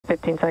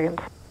15 seconds.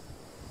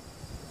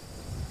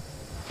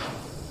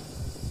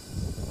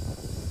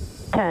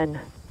 10,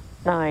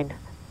 9,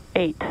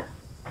 8,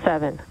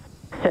 7,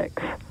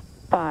 6,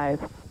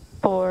 5,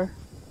 4,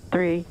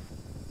 3,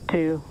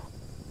 2,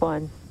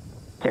 1,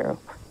 0.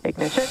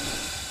 Ignition.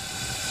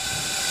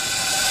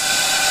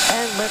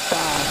 And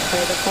liftoff.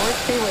 May the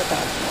force be with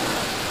us.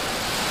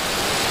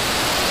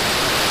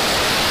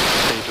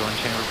 Stage 1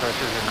 chamber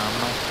pressures are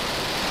nominal.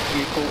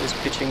 Vehicle is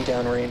pitching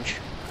downrange.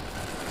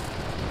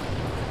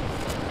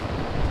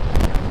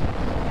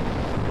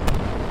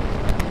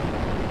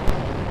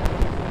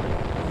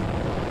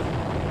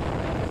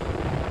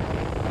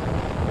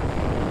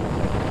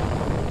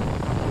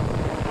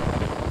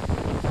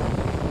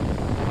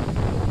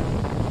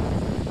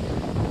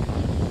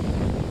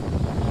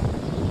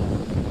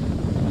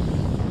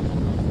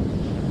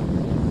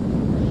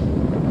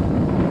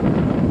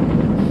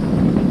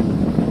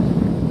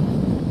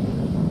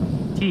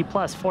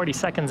 Plus 40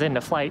 seconds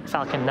into flight,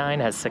 Falcon 9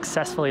 has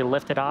successfully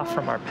lifted off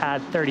from our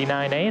pad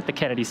 39A at the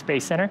Kennedy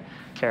Space Center,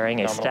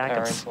 carrying a stack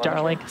of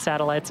Starlink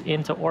satellites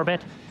into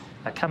orbit.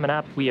 Coming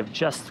up, we have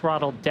just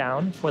throttled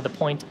down for the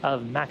point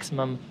of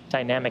maximum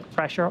dynamic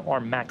pressure, or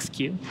max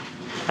Q.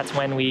 That's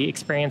when we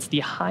experience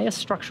the highest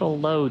structural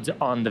loads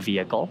on the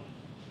vehicle.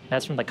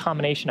 That's from the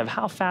combination of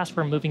how fast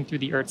we're moving through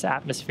the Earth's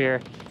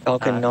atmosphere.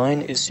 Falcon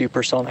 9 is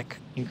supersonic.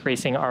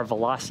 Increasing our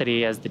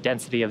velocity as the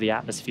density of the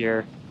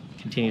atmosphere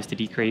continues to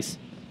decrease.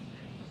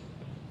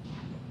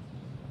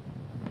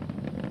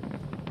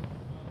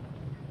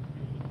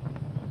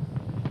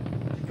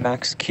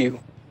 Max Q.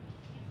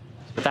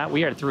 With that,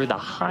 we are through the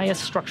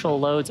highest structural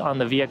loads on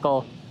the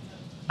vehicle.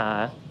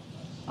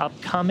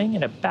 Upcoming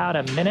in about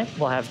a minute,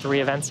 we'll have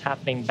 3 events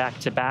happening back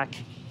to back.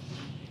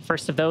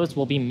 First of those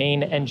will be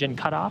main engine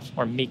cutoff,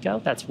 or MECO.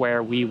 That's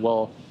where we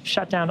will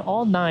shut down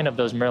all 9 of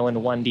those Merlin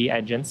 1D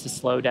engines to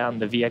slow down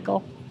the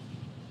vehicle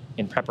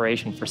in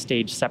preparation for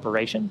stage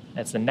separation.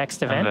 That's the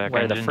next event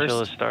where the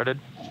first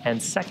and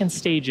second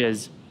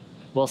stages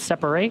will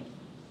separate.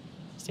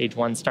 Stage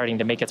 1 starting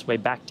to make its way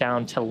back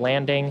down to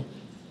landing,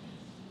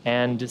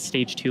 and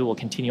Stage 2 will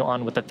continue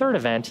on with the third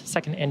event,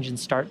 second engine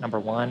start number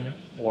 1,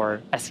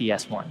 or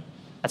SES1.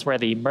 That's where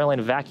the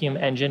Merlin vacuum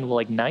engine will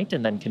ignite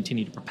and then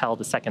continue to propel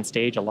the second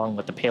stage along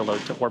with the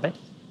payload to orbit.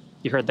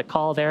 You heard the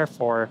call there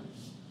for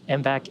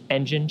MVAC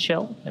engine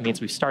chill. That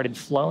means we've started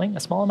flowing a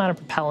small amount of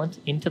propellant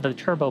into the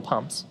turbo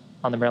pumps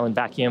on the Merlin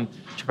vacuum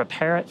to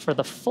prepare it for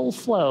the full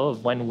flow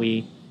of when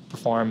we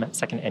perform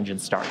second engine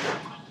start.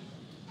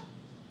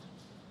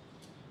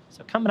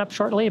 So coming up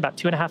shortly, about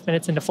 2.5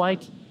 minutes into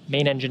flight,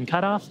 main engine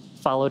cutoff,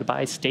 followed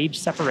by stage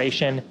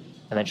separation,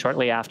 and then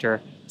shortly after,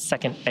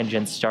 second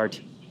engine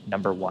start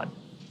number 1.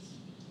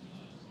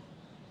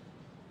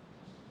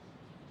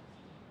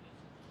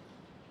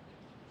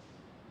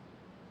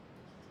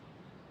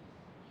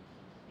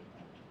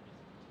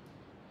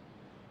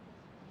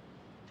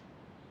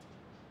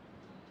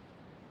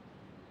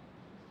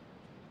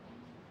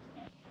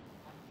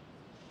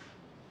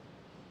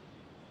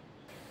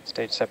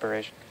 Stage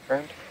separation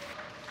confirmed.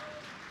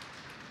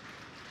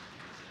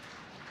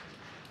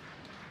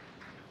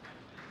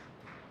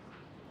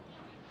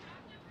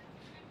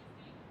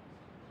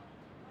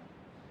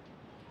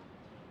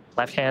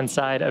 Left-hand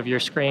side of your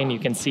screen, you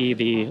can see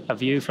a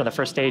view from the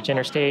first stage,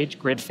 interstage,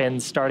 grid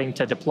fins starting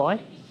to deploy.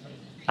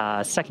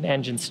 Second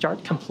engine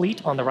start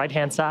complete on the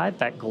right-hand side,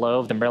 that glow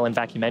of the Merlin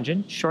vacuum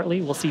engine.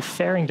 Shortly, we'll see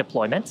fairing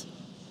deployment.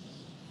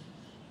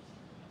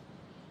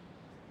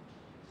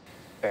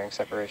 Fairing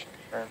separation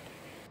confirmed.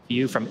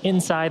 View from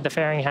inside the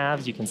fairing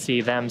halves, you can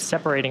see them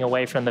separating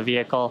away from the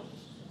vehicle.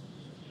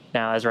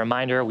 Now, as a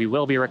reminder, we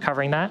will be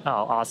recovering that. Oh,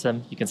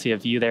 awesome. You can see a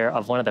view there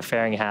of one of the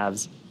fairing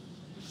halves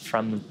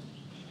from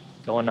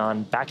going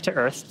on back to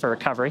Earth for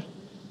recovery.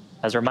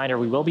 As a reminder,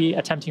 we will be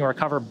attempting to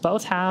recover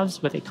both halves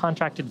with a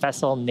contracted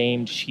vessel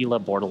named Sheila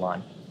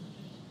Bordelon.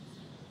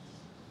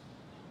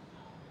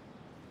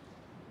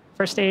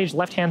 First stage,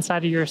 left-hand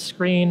side of your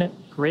screen,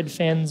 grid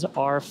fins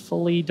are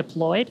fully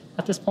deployed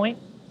at this point.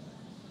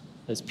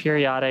 Those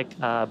periodic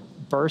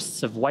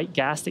bursts of white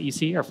gas that you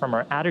see are from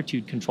our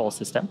attitude control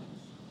system.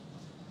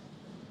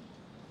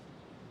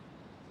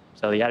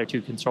 So the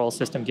attitude control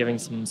system giving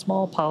some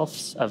small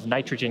puffs of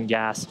nitrogen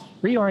gas,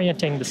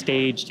 reorienting the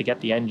stage to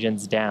get the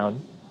engines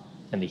down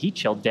and the heat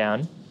shield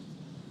down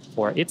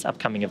for its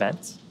upcoming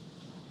events.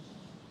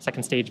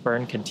 Second stage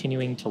burn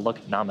continuing to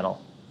look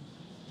nominal.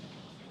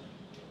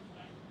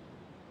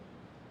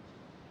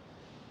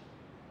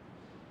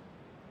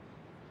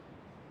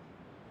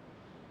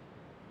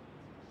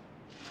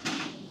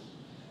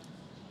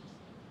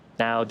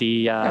 Now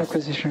the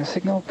acquisition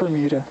signal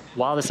Bermuda.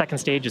 While the second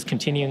stage is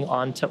continuing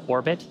on to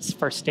orbit, this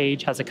first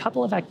stage has a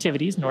couple of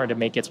activities in order to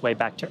make its way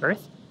back to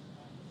Earth.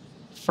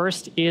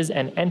 First is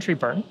an entry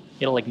burn.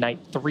 It'll ignite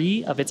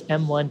 3 of its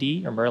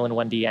M1D or Merlin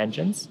 1D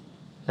engines.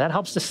 And that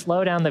helps to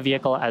slow down the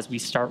vehicle as we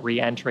start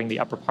re-entering the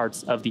upper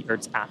parts of the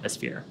Earth's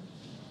atmosphere.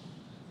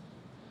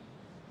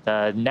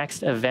 The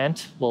next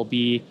event will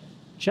be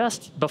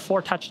just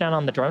before touchdown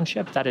on the drone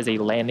ship. That is a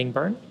landing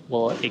burn.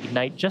 We'll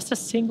ignite just a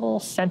single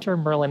center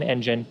Merlin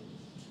engine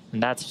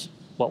And that's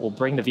what will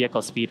bring the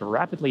vehicle speed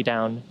rapidly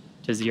down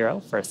to 0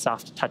 for a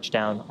soft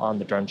touchdown on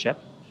the drone ship.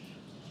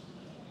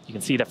 You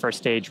can see the first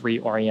stage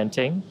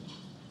reorienting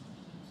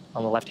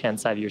on the left-hand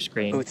side of your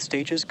screen. Both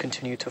stages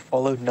continue to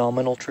follow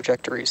nominal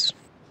trajectories.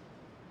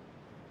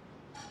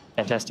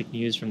 Fantastic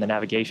news from the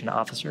navigation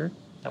officer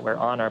that we're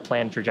on our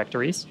planned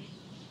trajectories.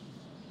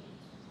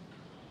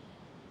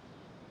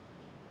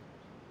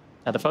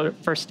 Now, the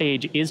first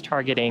stage is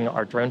targeting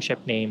our drone ship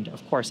named,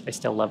 of course, I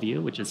Still Love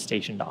You, which is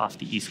stationed off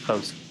the east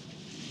coast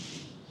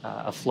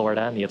of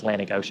Florida in the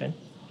Atlantic Ocean.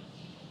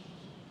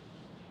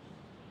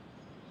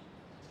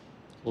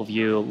 We'll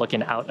view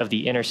looking out of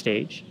the inner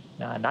stage.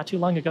 Not too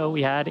long ago,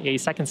 we had a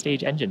second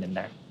stage engine in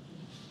there,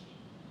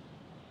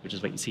 which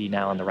is what you see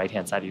now on the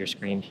right-hand side of your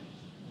screen.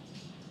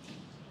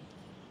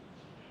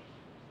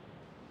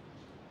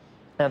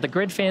 Now, the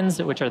grid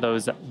fins, which are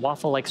those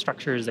waffle-like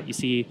structures that you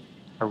see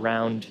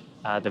around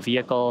the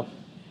vehicle,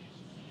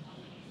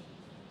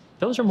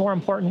 those are more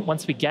important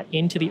once we get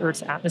into the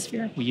Earth's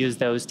atmosphere. We use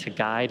those to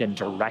guide and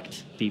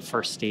direct the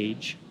first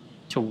stage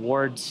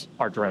towards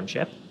our drone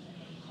ship.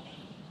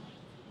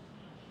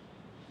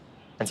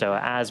 And so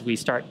as we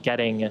start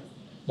getting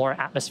more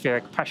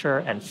atmospheric pressure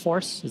and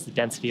force, as the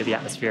density of the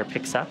atmosphere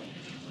picks up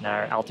and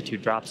our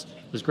altitude drops,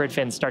 those grid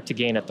fins start to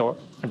gain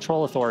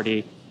control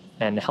authority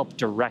and help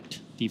direct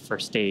the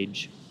first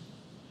stage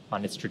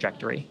on its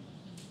trajectory.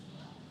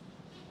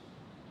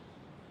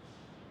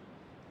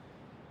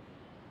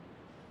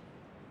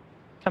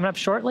 Coming up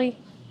shortly,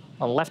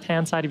 on the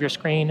left-hand side of your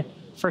screen,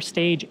 first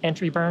stage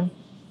entry burn.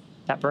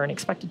 That burn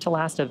expected to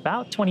last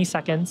about 20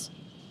 seconds.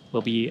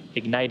 We'll be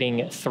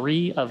igniting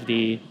 3 of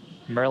the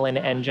Merlin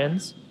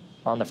engines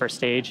on the first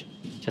stage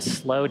to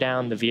slow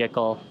down the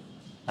vehicle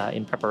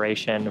in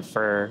preparation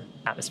for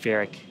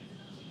atmospheric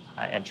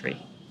entry.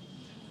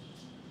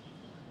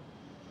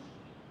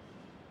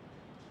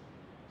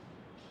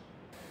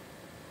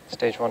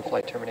 Stage 1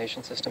 flight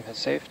termination system has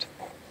saved.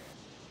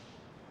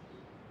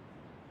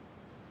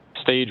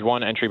 Stage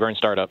 1 entry burn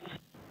startup.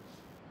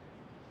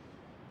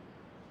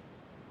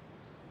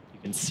 You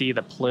can see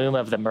the plume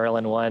of the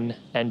Merlin 1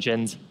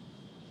 engines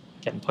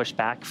getting pushed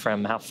back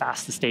from how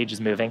fast the stage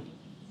is moving,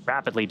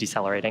 rapidly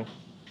decelerating.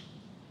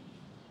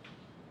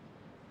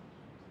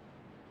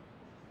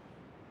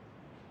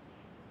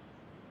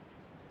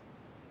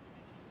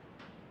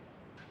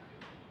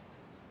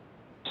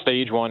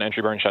 Stage 1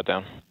 entry burn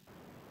shutdown.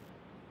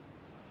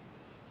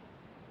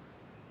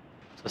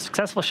 So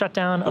successful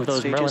shutdown of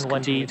those Merlin 1D.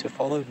 Continue to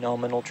follow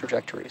nominal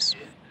trajectories.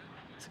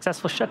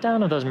 Successful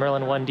shutdown of those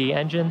Merlin 1D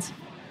engines.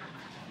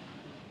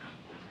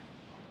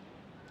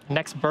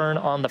 Next burn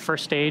on the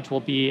first stage will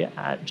be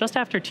at just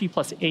after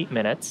T+8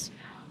 minutes.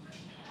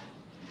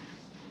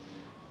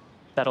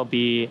 That'll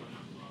be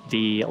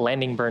the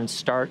landing burn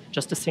start,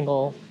 just a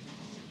single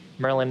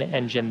Merlin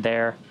engine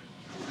there.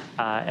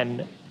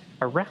 And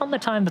around the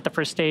time that the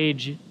first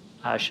stage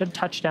should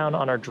touch down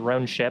on our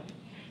drone ship,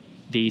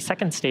 the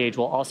second stage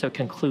will also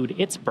conclude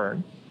its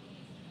burn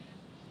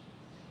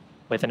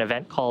with an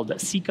event called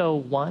SECO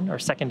 1, or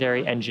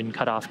Secondary Engine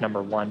Cutoff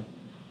Number 1.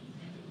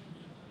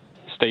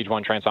 Stage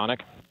 1 transonic.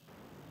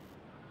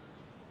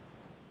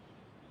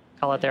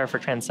 Call out there for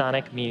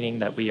transonic, meaning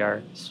that we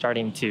are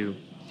starting to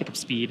pick up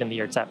speed in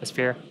the Earth's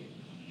atmosphere,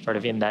 sort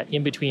of in that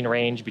in-between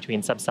range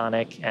between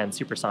subsonic and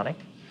supersonic,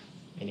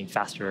 meaning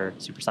faster,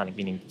 supersonic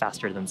meaning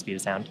faster than the speed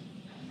of sound.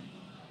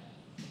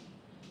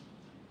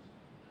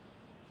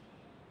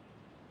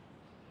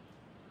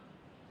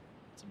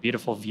 Some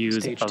beautiful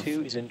views Stage of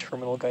 2 is in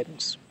terminal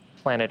guidance.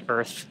 planet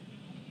Earth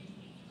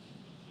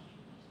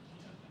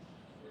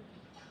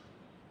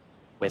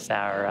with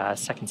our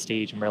second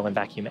stage Merlin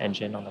vacuum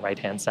engine on the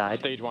right-hand side.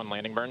 Stage 1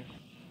 landing burn.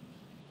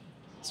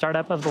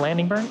 Startup of the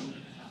landing burn.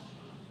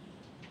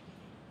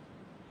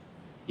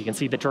 You can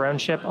see the drone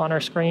ship on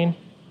our screen.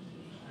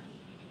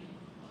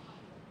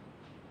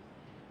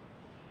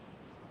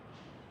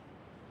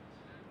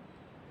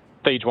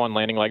 Stage 1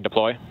 landing leg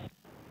deploy.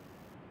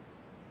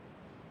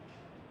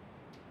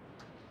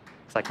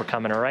 Looks like we're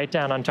coming right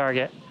down on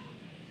target.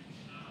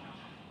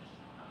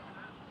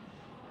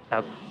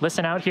 Now,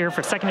 listen out here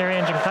for secondary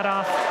engine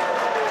cutoff.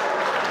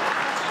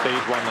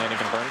 Stage 1 landing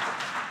confirmed.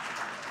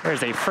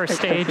 There's a first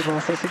stage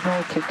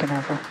signal, Cape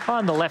Canaveral.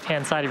 on the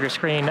left-hand side of your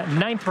screen.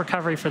 9th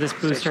recovery for this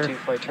booster. Stage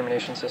 2 flight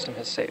termination system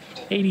has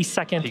saved.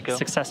 82nd SECO.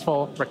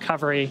 successful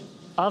recovery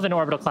of an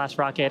orbital class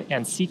rocket,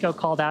 and SECO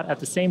called out at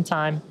the same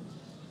time,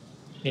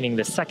 meaning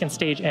the second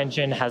stage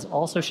engine has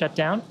also shut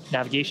down.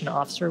 Navigation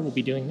officer will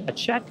be doing a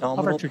check of our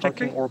Nominal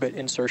trajectory. parking orbit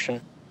insertion.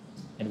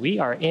 And we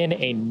are in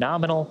a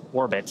nominal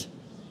orbit.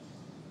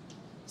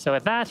 So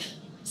at that,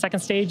 second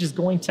stage is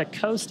going to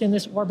coast in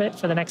this orbit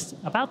for the next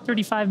about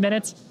 35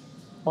 minutes.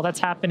 While that's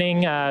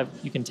happening,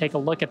 you can take a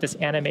look at this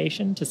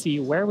animation to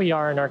see where we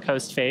are in our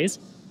coast phase.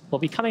 We'll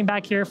be coming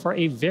back here for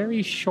a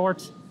very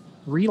short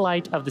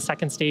relight of the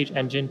second stage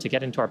engine to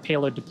get into our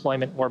payload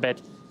deployment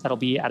orbit. That'll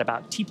be at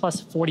about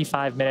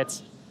T+45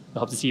 minutes. We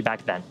hope to see you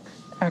back then.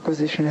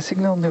 Acquisition of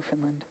signal,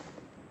 Newfoundland.